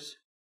others.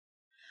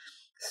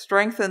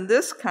 Strengthen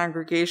this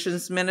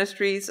congregation's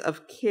ministries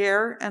of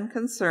care and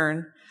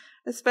concern,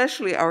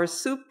 especially our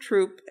soup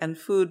troop and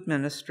food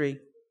ministry.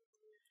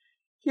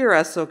 Hear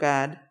us, O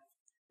God.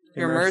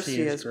 Your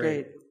mercy is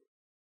great.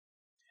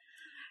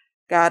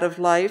 God of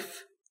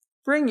life,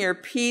 bring your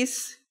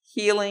peace,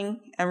 healing,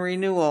 and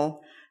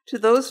renewal to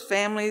those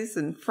families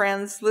and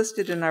friends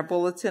listed in our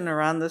bulletin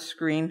or on the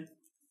screen.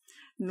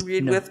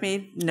 Read with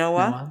me: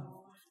 Noah,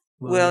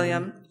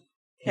 William,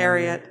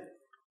 Harriet,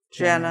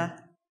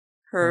 Jenna,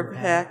 Herb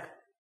Heck,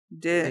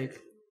 Dick,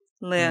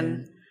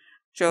 Lynn,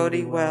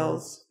 Jody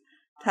Wells,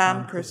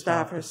 Tom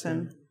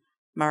Christofferson,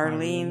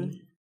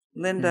 Marlene,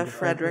 Linda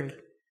Frederick,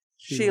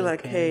 Sheila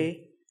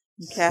Kay,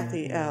 and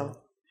Kathy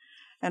L.,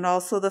 and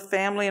also the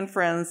family and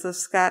friends of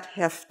Scott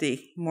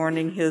Hefty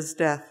mourning his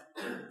death.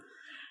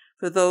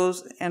 For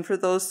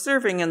those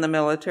serving in the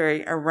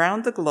military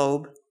around the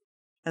globe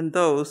and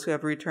those who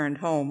have returned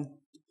home.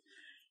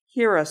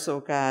 Hear us,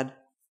 O God.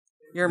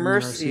 Your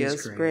mercy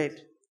is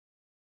great.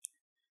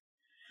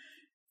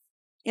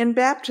 In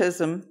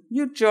baptism,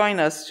 you join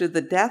us to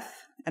the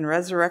death and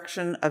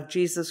resurrection of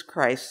Jesus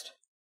Christ.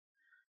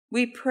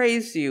 We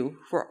praise you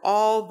for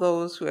all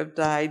those who have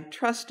died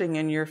trusting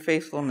in your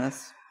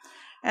faithfulness,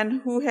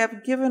 and who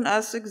have given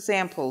us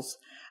examples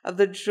of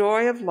the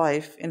joy of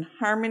life in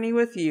harmony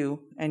with you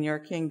and your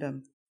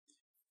kingdom.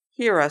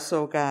 Hear us,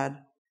 O God.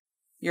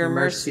 Your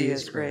mercy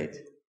is great.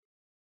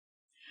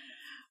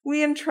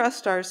 We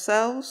entrust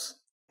ourselves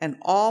and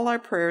all our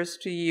prayers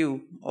to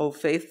you, O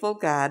faithful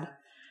God,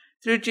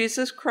 through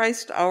Jesus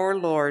Christ our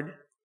Lord.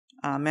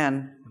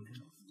 Amen.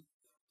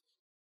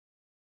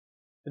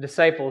 The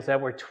disciples that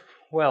were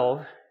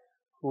 12,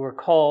 who were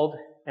called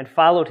and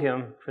followed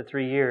him for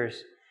 3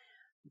 years,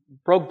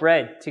 broke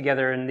bread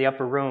together in the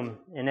upper room.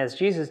 And as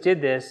Jesus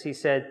did this, he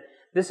said,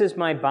 "This is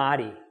my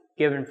body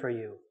given for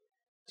you.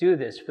 Do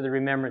this for the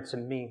remembrance of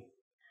me."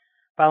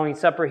 Following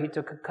supper, he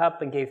took a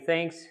cup and gave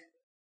thanks,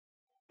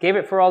 gave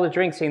it for all to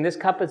drink, saying, "This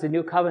cup is the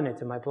new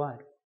covenant in my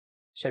blood,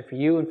 shed for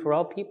you and for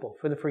all people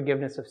for the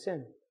forgiveness of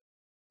sin.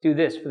 Do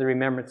this for the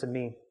remembrance of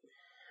me."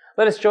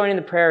 Let us join in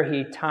the prayer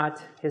he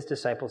taught his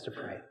disciples to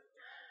pray.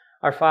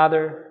 Our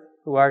Father,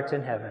 who art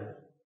in heaven,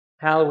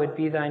 hallowed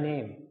be thy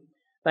name.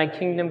 Thy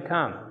kingdom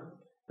come,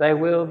 thy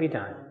will be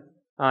done,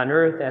 on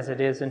earth as it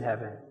is in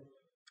heaven.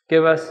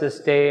 Give us this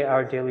day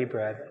our daily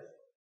bread,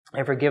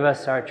 and forgive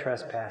us our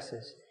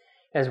trespasses,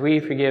 as we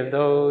forgive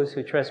those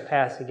who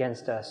trespass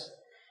against us.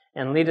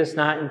 And lead us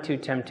not into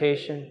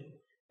temptation,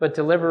 but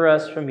deliver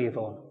us from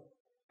evil.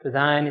 For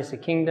thine is the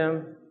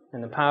kingdom,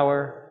 and the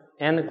power,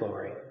 and the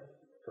glory,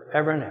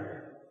 forever and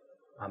ever.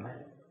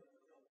 Amen.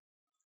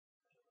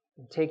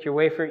 Take your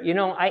wafer. You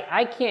know,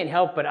 I can't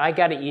help but I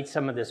got to eat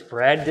some of this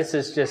bread. This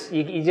is just,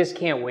 you just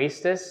can't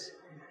waste this.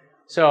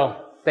 So,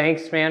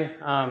 thanks,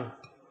 man.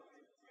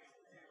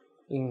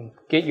 You can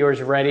get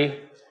yours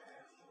ready.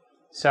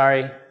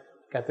 Sorry,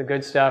 got the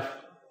good stuff.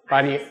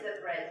 Body. I missed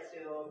the bread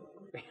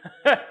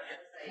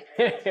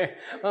too.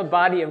 The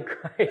body of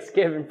Christ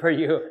given for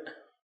you.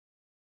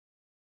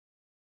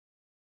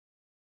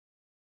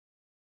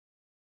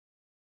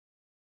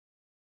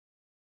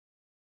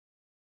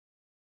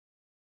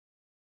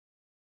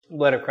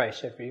 Blood of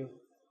Christ shed for you.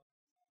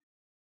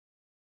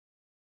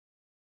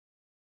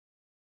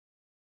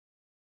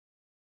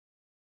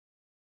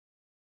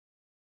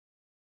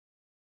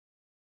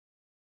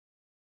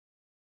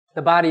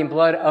 The body and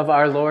blood of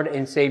our Lord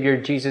and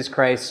Savior Jesus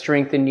Christ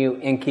strengthen you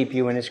and keep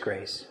you in his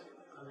grace.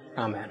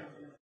 Amen.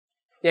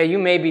 Yeah, you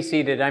may be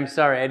seated. I'm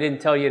sorry, I didn't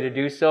tell you to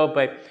do so,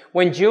 but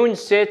when June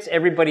sits,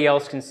 everybody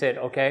else can sit,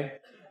 okay?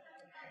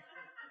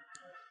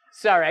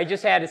 Sorry, I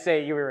just had to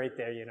say it. You were right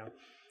there, you know.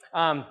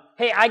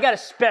 Hey, I got a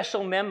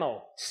special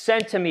memo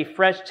sent to me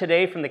fresh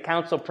today from the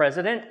council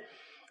president,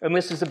 and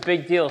this is a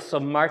big deal, so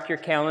mark your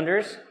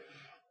calendars,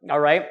 all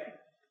right?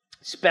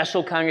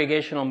 Special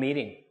congregational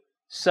meeting,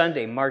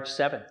 Sunday, March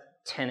 7th,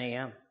 10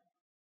 a.m.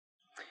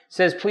 It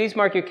says, please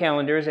mark your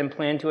calendars and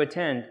plan to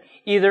attend,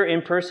 either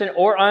in person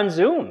or on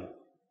Zoom,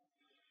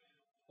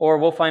 or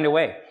we'll find a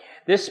way.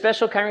 This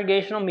special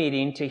congregational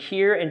meeting to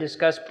hear and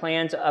discuss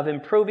plans of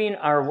improving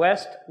our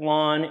West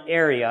Lawn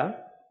area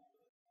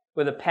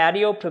with a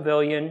patio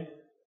pavilion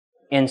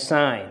and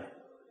sign,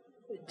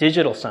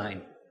 digital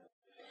sign.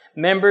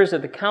 Members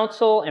of the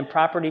council and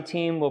property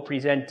team will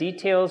present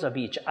details of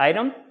each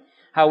item,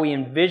 how we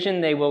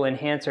envision they will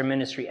enhance our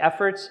ministry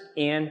efforts,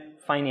 and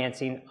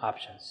financing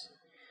options.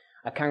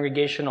 A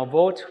congregational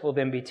vote will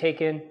then be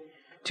taken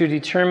to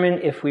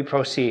determine if we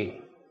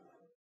proceed.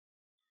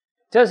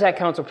 Does that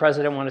council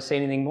president want to say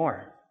anything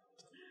more?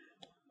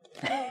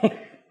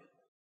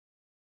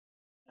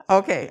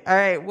 Okay, all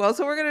right. Well,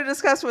 so we're going to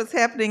discuss what's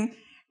happening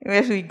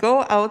as we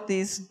go out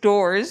these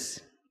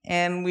doors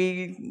and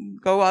we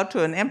go out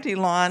to an empty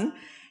lawn,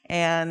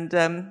 and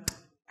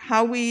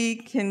how we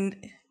can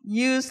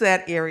use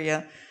that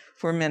area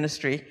for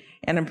ministry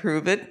and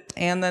improve it.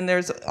 And then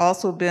there's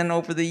also been,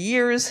 over the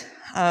years,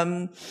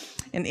 an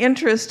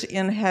interest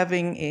in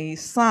having a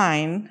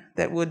sign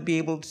that would be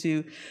able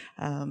to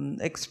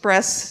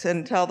express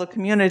and tell the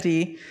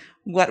community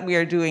what we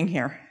are doing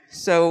here.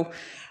 So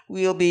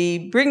we'll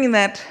be bringing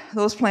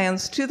those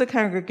plans to the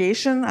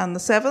congregation on the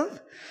 7th.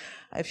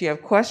 If you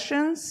have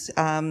questions,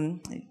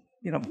 come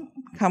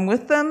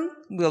with them.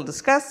 We'll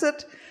discuss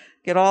it,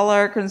 get all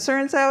our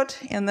concerns out,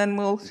 and then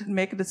we'll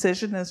make a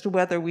decision as to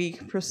whether we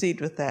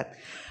proceed with that.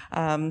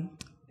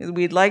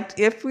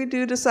 If we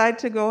do decide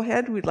to go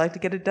ahead, we'd like to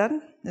get it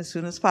done as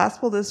soon as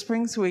possible this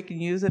spring so we can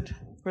use it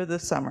for the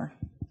summer.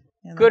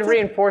 And good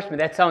reinforcement.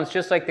 That sounds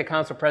just like the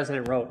council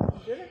president wrote.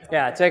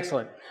 Yeah, it's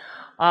excellent.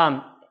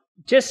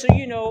 Just so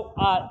you know,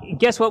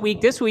 guess what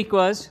week this week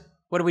was?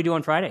 What do we do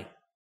on Friday?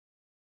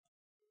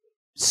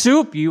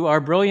 Soup. You are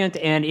brilliant,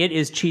 and it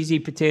is cheesy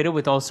potato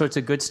with all sorts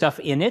of good stuff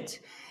in it.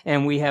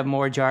 And we have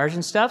more jars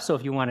and stuff, so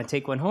if you want to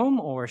take one home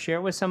or share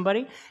it with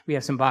somebody, we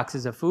have some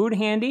boxes of food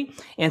handy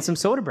and some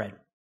soda bread.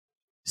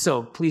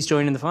 So please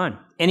join in the fun.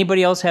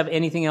 Anybody else have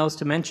anything else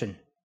to mention?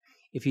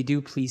 If you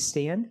do, please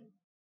stand.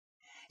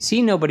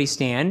 See nobody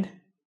stand.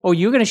 Oh,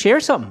 you're going to share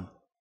something.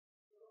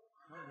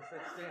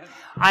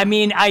 I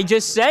mean, I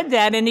just said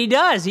that, and he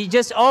does.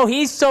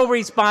 He's so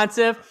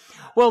responsive.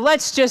 Well,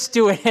 let's just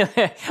do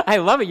it. I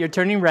love it. You're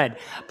turning red.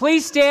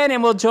 Please stand,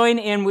 and we'll join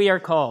in. We are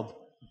called.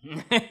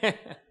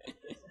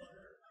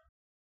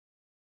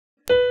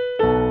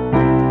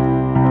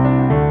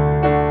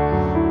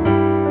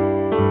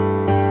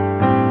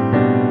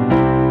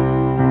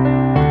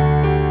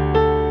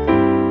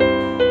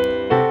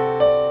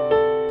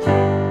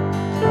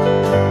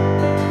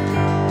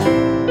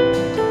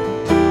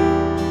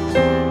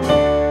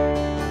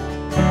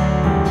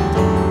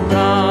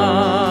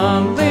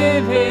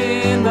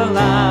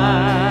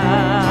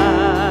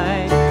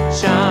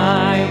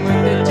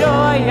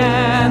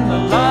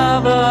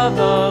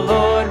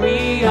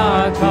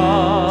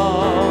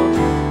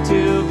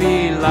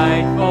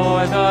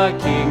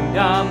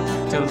 kingdom,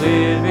 to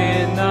live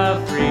in the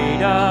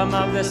freedom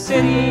of the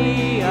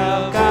city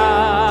of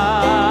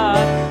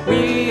God.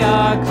 We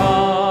are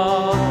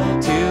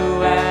called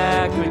to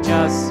act with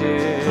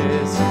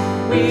justice.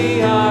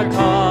 We are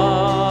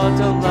called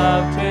to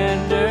love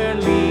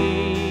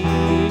tenderly.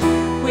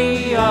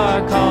 We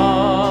are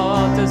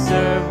called to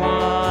serve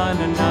one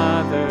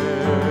another,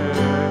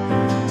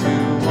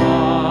 to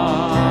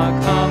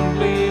walk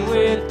humbly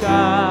with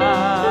God.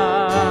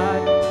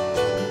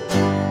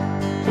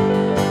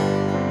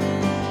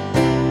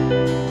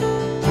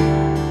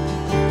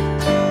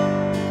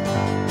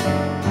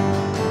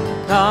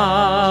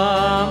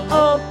 Come,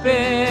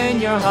 open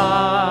your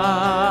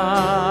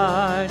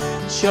heart,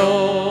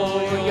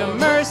 show your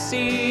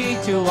mercy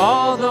to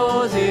all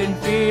those in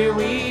fear.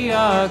 We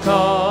are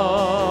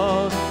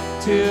called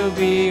to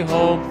be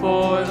hope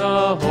for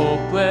the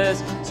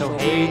hopeless, so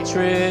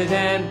hatred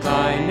and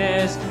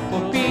blindness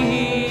will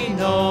be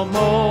no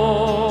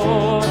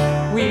more.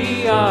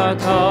 We are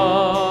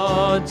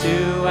called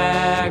to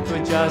act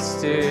with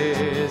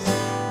justice.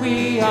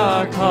 We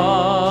are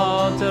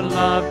called to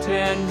love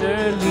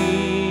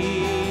tenderly.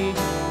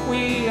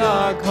 We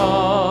are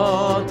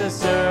called to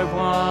serve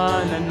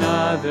one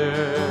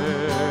another,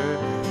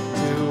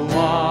 to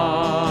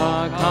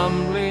walk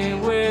humbly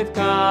with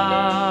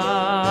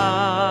God.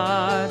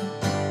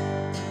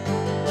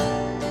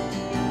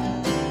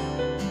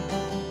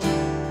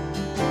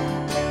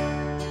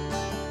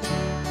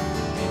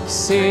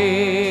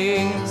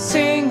 Sing,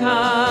 sing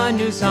a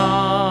new song.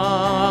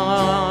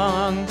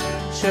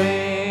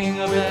 Sing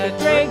of the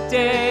great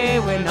day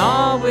when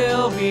all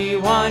will be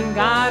one.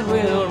 God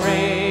will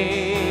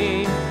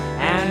reign,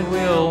 and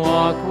we'll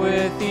walk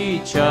with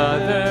each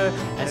other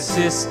as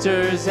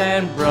sisters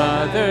and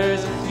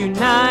brothers,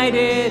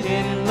 united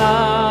in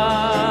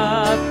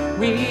love.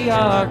 We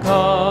are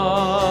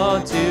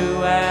called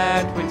to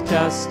act with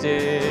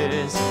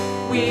justice.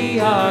 We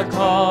are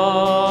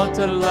called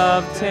to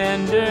love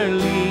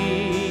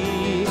tenderly.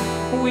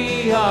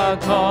 We are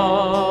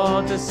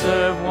called to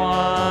serve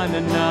one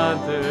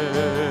another,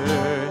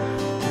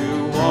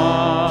 to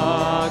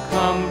walk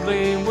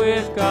humbly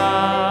with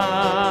God.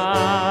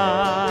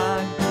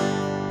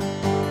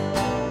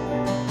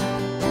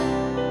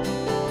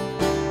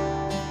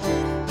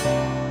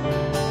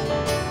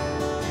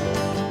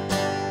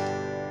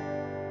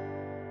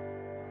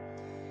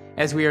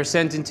 As we are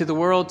sent into the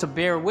world to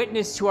bear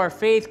witness to our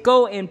faith,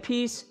 go in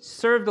peace,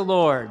 serve the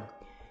Lord.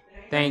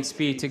 Thanks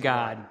be to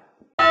God.